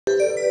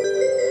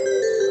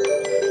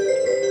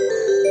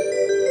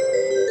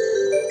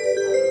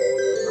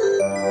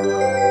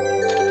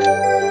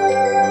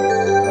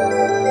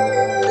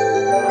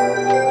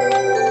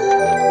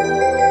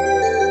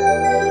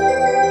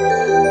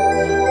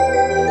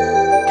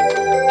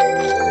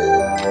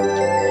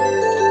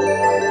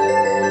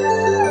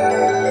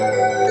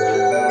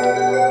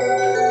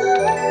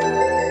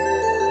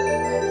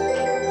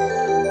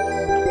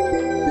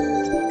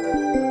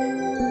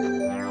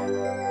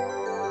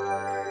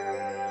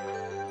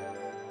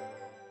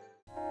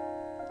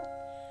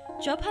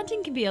Job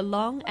hunting can be a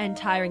long and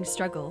tiring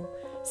struggle.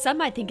 Some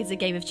might think it's a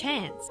game of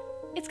chance.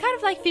 It's kind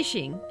of like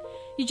fishing.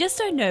 You just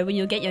don't know when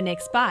you'll get your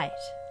next bite.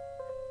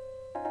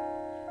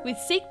 With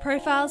Seek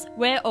Profiles,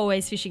 we're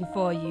always fishing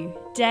for you,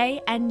 day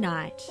and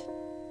night.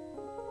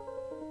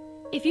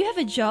 If you have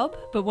a job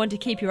but want to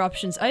keep your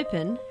options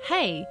open,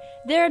 hey,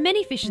 there are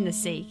many fish in the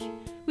Seek.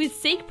 With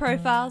Seek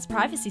Profiles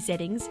privacy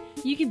settings,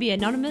 you can be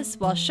anonymous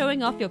while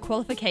showing off your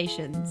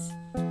qualifications.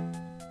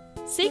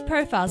 Seek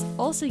Profiles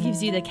also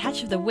gives you the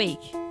Catch of the Week,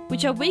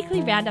 which are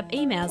weekly roundup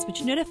emails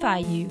which notify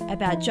you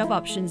about job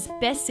options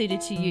best suited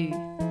to you.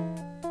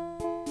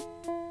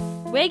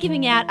 We're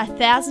giving out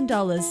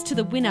 $1,000 to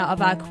the winner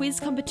of our quiz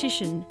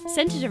competition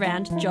centred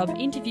around job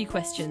interview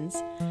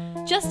questions.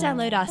 Just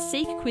download our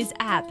Seek Quiz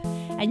app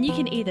and you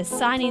can either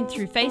sign in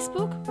through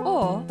Facebook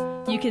or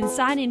you can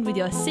sign in with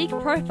your Seek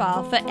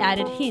profile for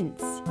added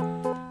hints,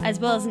 as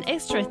well as an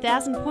extra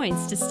 1,000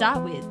 points to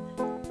start with.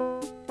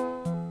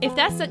 If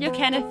that's not your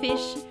can of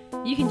fish,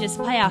 you can just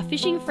play our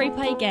fishing free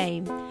play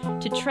game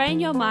to train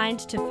your mind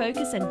to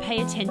focus and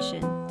pay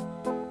attention.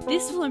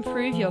 This will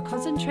improve your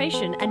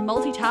concentration and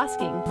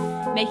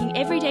multitasking, making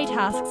everyday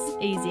tasks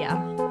easier.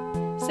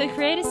 So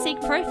create a Seek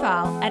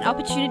profile and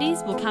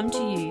opportunities will come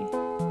to you.